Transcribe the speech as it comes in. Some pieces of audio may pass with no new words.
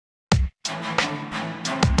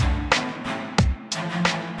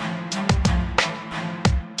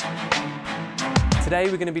Today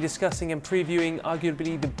we're going to be discussing and previewing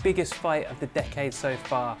arguably the biggest fight of the decade so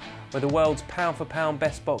far, where the world's pound-for-pound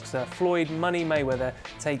best boxer, Floyd "Money" Mayweather,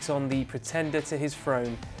 takes on the pretender to his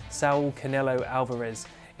throne, Saul "Canelo" Alvarez,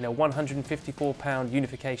 in a 154-pound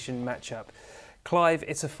unification matchup. Clive,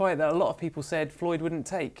 it's a fight that a lot of people said Floyd wouldn't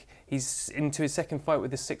take. He's into his second fight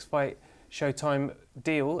with a 6-fight Showtime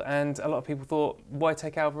deal, and a lot of people thought, why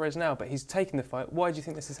take Alvarez now? But he's taken the fight. Why do you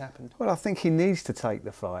think this has happened? Well, I think he needs to take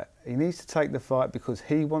the fight. He needs to take the fight because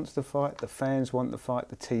he wants the fight, the fans want the fight,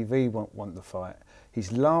 the TV want the fight.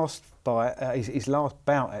 His last fight, his last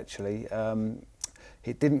bout actually,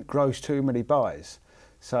 it didn't gross too many buys.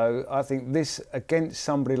 So I think this against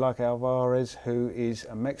somebody like Alvarez, who is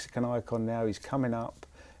a Mexican icon now, he's coming up.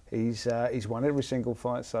 He's won every single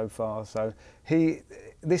fight so far. So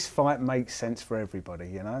this fight makes sense for everybody,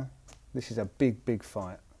 you know. This is a big, big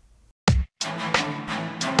fight.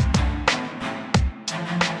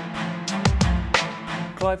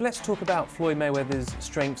 Clive, let's talk about Floyd Mayweather's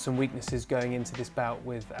strengths and weaknesses going into this bout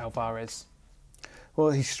with Alvarez. Well,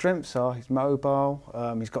 his strengths are he's mobile,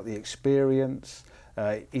 he's got the experience,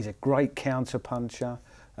 he's a great counter puncher.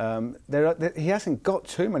 He hasn't got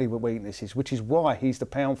too many weaknesses, which is why he's the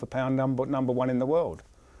pound-for-pound number one in the world.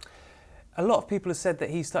 A lot of people have said that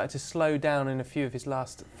he started to slow down in a few of his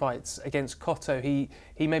last fights. Against Cotto, he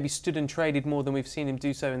maybe stood and traded more than we've seen him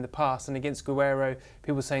do so in the past, and against Guerrero,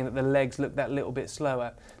 people were saying that the legs looked that little bit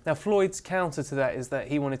slower. Now, Floyd's counter to that is that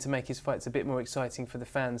he wanted to make his fights a bit more exciting for the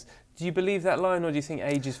fans. Do you believe that line, or do you think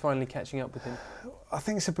age is finally catching up with him? I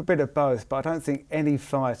think it's a bit of both, but I don't think any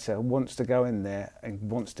fighter wants to go in there and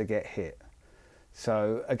wants to get hit.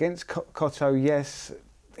 So against Cotto, yes,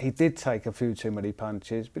 he did take a few too many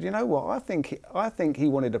punches, but you know what? I think he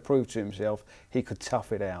wanted to prove to himself he could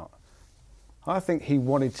tough it out. I think he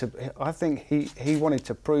wanted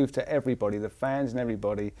to prove to everybody, the fans and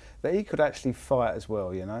everybody, that he could actually fight as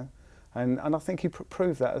well, you know. And I think he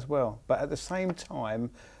proved that as well. But at the same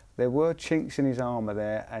time, there were chinks in his armour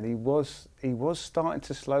there, and he was starting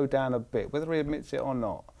to slow down a bit, whether he admits it or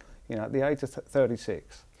not. You know, at the age of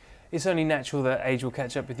 36. It's only natural that age will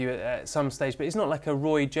catch up with you at some stage, but it's not like a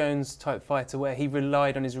Roy Jones type fighter where he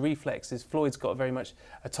relied on his reflexes. Floyd's got very much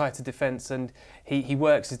a tighter defence, and he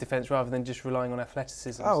works his defence rather than just relying on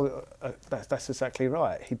athleticism. Oh, that's exactly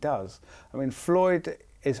right. He does. I mean, Floyd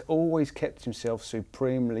has always kept himself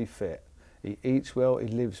supremely fit. He eats well, he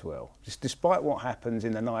lives well. Just despite what happens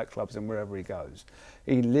in the nightclubs and wherever he goes,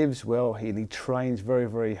 he lives well. He trains very,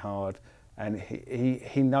 very hard. And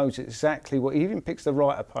he knows exactly what, he even picks the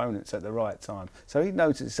right opponents at the right time. So he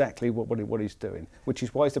knows exactly what he's doing, which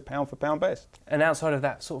is why he's the pound-for-pound best. And outside of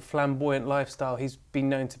that sort of flamboyant lifestyle, he's been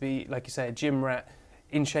known to be, like you say, a gym rat,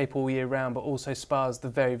 in shape all year round, but also spars the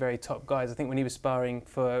very, very top guys. I think when he was sparring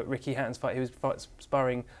for Ricky Hatton's fight, he was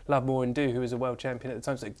sparring Lovemore and who was a world champion at the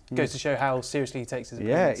time. So it goes to show how seriously he takes his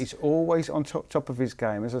opponents. Yeah, he's always on top of his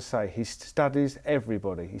game. As I say, he studies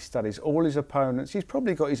everybody. He studies all his opponents. He's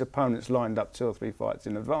probably got his opponents lined up 2 or 3 fights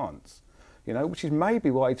in advance, you know, which is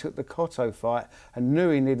maybe why he took the Cotto fight and knew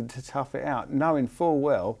he needed to tough it out, knowing full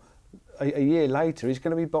well a year later he's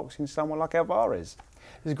going to be boxing someone like Alvarez.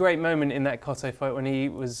 There's a great moment in that Cotto fight when he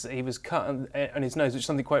was cut on his nose, which is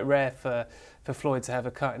something quite rare for Floyd to have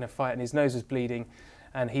a cut in a fight, and his nose was bleeding,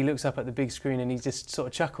 and he looks up at the big screen and he just sort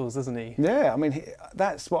of chuckles, doesn't he? Yeah, I mean,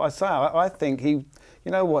 that's what I say. I think you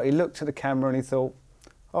know what, he looked to the camera and he thought,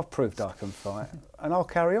 I've proved I can fight, and I'll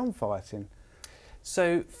carry on fighting.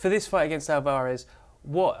 So for this fight against Alvarez,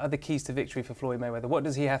 what are the keys to victory for Floyd Mayweather? What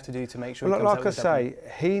does he have to do to make sure he comes out with a W? Like I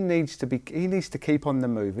say, he needs to keep on the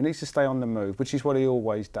move. He needs to stay on the move, which is what he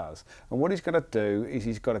always does. And what he's got to do is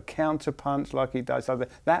he's got to counter punch like he does.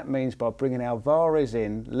 That means by bringing Alvarez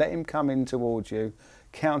in, let him come in towards you,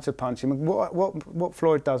 counter punch him. What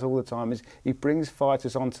Floyd does all the time is he brings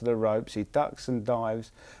fighters onto the ropes, he ducks and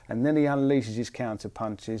dives, and then he unleashes his counter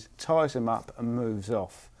punches, ties them up and moves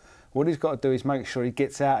off. What he's got to do is make sure he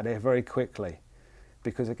gets out of there very quickly.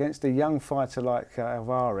 Because against a young fighter like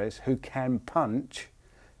Alvarez, who can punch,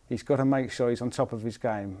 he's got to make sure he's on top of his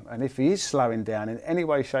game. And if he is slowing down in any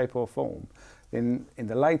way, shape or form, then in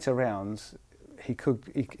the later rounds, he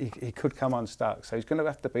could come unstuck. So he's going to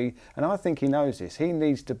have to be, and I think he knows this, he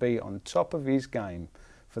needs to be on top of his game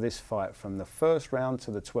for this fight from the 1st round to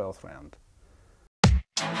the 12th round.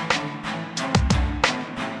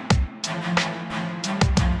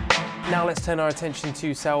 Now let's turn our attention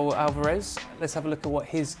to Saul Alvarez. Let's have a look at what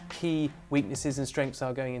his key weaknesses and strengths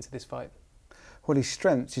are going into this fight. Well, his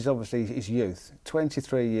strengths is obviously his youth.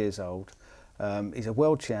 23 years old. He's a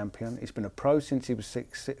world champion. He's been a pro since he was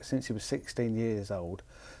 16 years old.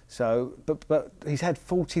 So, but he's had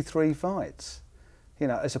 43 fights. you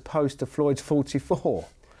know, as opposed to Floyd's 44.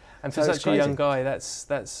 And for such a young guy, that's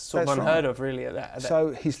sort of unheard of, really. So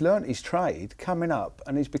he's learnt his trade, coming up,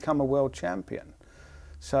 and he's become a world champion.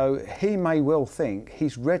 So he may well think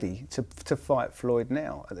he's ready to fight Floyd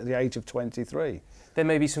now at the age of 23. There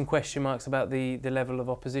may be some question marks about the level of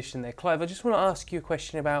opposition there. Clive, I just want to ask you a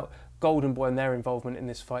question about Golden Boy and their involvement in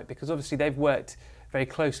this fight, because obviously they've worked very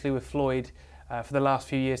closely with Floyd for the last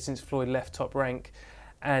few years since Floyd left Top Rank.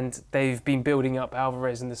 And they've been building up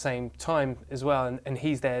Alvarez in the same time as well, and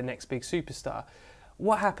he's their next big superstar.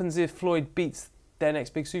 What happens if Floyd beats their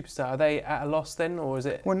next big superstar? Are they at a loss then, or is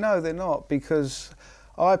it...? Well, no, they're not, because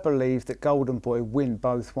I believe that Golden Boy win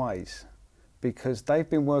both ways, because they've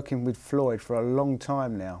been working with Floyd for a long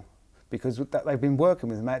time now, because they've been working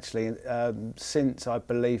with him actually since, I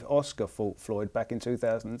believe, Oscar fought Floyd back in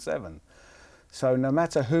 2007. So no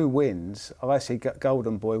matter who wins, I see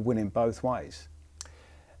Golden Boy winning both ways.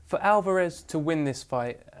 For Alvarez to win this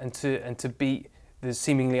fight and to beat the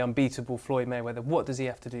seemingly unbeatable Floyd Mayweather, what does he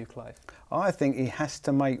have to do, Clive? I think he has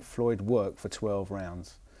to make Floyd work for 12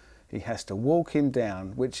 rounds. He has to walk him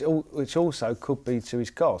down, which also could be to his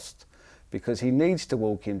cost, because he needs to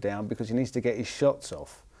walk him down because he needs to get his shots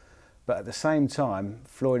off. But at the same time,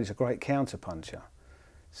 Floyd is a great counter-puncher.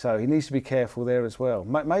 So he needs to be careful there as well.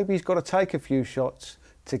 Maybe he's got to take a few shots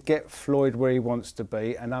to get Floyd where he wants to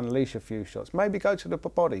be and unleash a few shots. Maybe go to the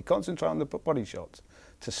body, concentrate on the body shots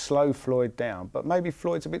to slow Floyd down. But maybe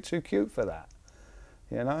Floyd's a bit too cute for that,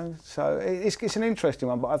 you know? So it's an interesting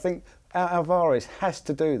one, but I think Alvarez has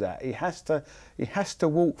to do that. He has to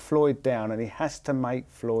walk Floyd down, and he has to make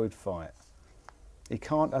Floyd fight. He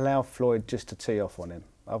can't allow Floyd just to tee off on him.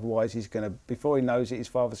 Otherwise he's going to, before he knows it, he's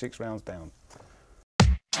 5 or 6 rounds down.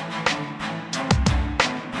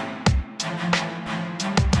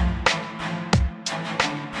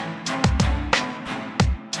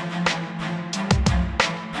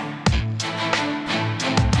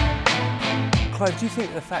 Clive, do you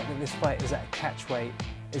think the fact that this fight is at a catch weight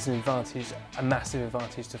is an advantage, a massive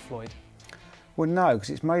advantage to Floyd? Well, no, because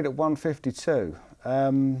it's made at 152.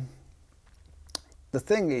 The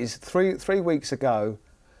thing is, three weeks ago,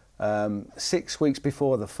 6 weeks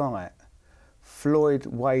before the fight, Floyd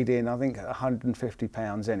weighed in, I think, 150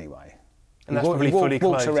 pounds anyway. And that's probably fully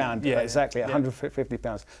walks clothed. around, yeah, exactly, yeah. 150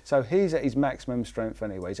 pounds. So he's at his maximum strength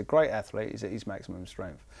anyway. He's a great athlete, he's at his maximum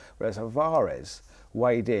strength. Whereas Alvarez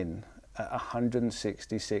weighed in at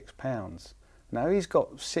 166 pounds. Now he's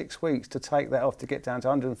got 6 weeks to take that off to get down to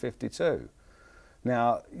 152.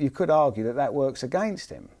 Now you could argue that that works against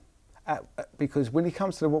him, because when he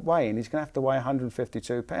comes to the weigh-in, he's going to have to weigh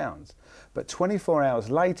 152 pounds. But 24 hours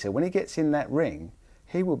later, when he gets in that ring,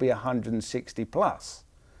 he will be 160 plus,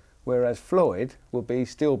 whereas Floyd will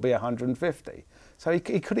still be 150. So he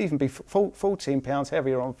could even be 14 pounds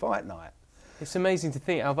heavier on fight night. It's amazing to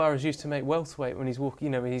think Alvarez used to make welterweight when he's walking,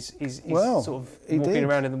 you know, he's well, sort of walking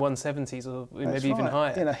around in the 170s or maybe even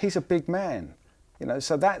higher. You know, he's a big man. You know,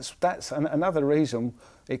 so that's another reason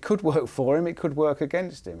it could work for him, it could work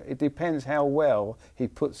against him. It depends how well he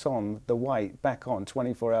puts on the weight back on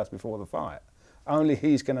 24 hours before the fight. Only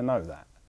he's going to know that.